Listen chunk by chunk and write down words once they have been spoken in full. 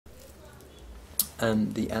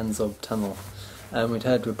the Anzob tunnel. We'd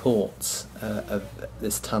heard reports of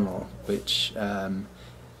this tunnel which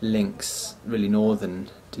links really northern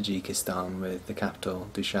Tajikistan with the capital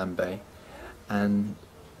Dushanbe, and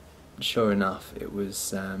sure enough it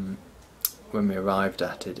was, when we arrived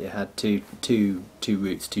at it, it had two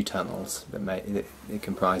routes, two tunnels that it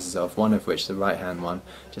comprises of, one of which, the right hand one,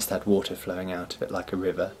 just had water flowing out of it like a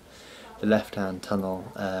river. The left hand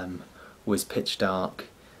tunnel was pitch dark.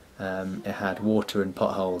 It had water and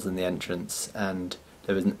potholes in the entrance, and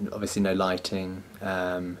there was obviously no lighting,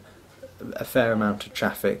 a fair amount of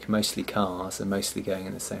traffic, mostly cars, and mostly going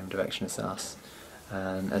in the same direction as us.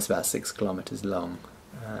 It's about 6 kilometres long.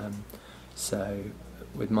 So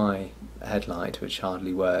with my headlight, which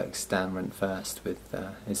hardly works, Dan went first with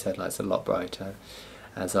his headlights a lot brighter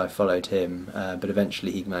as I followed him, but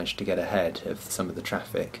eventually he managed to get ahead of some of the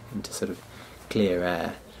traffic into sort of clear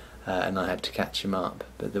air, and I had to catch him up.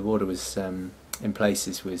 But the water was, in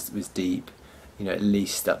places, was deep, you know, at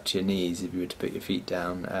least up to your knees if you were to put your feet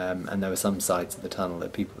down, and there were some sides of the tunnel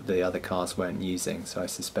that the other cars weren't using, so I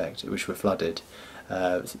suspect, which were flooded,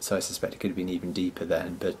 so I suspect it could have been even deeper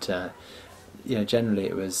then. But you know, generally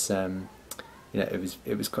it was, you know,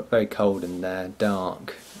 it was very cold in there,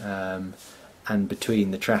 dark, and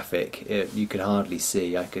between the traffic, you could hardly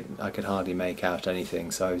see. I could hardly make out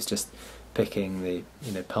anything. So I was just picking the,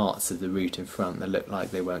 you know, parts of the route in front that looked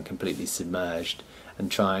like they weren't completely submerged, and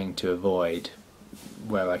trying to avoid,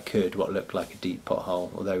 where I could, what looked like a deep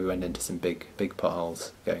pothole. Although we went into some big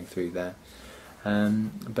potholes going through there.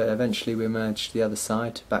 But eventually we emerged the other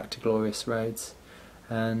side, back to glorious roads,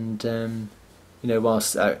 and you know,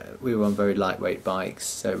 whilst we were on very lightweight bikes,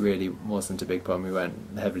 so it really wasn't a big problem. We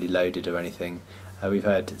weren't heavily loaded or anything. We've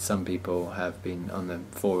heard that some people have been on the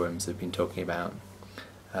forums, have been talking about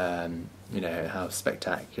you know, how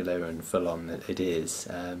spectacular and full on it is,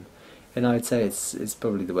 and I'd say it's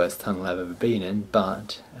probably the worst tunnel I've ever been in,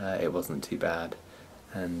 but it wasn't too bad,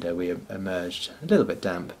 and we emerged a little bit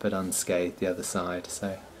damp but unscathed the other side.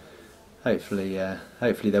 So hopefully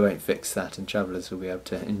they won't fix that, and travellers will be able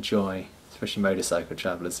to enjoy, especially motorcycle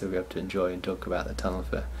travellers, will be able to enjoy and talk about the tunnel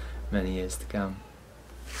for many years to come.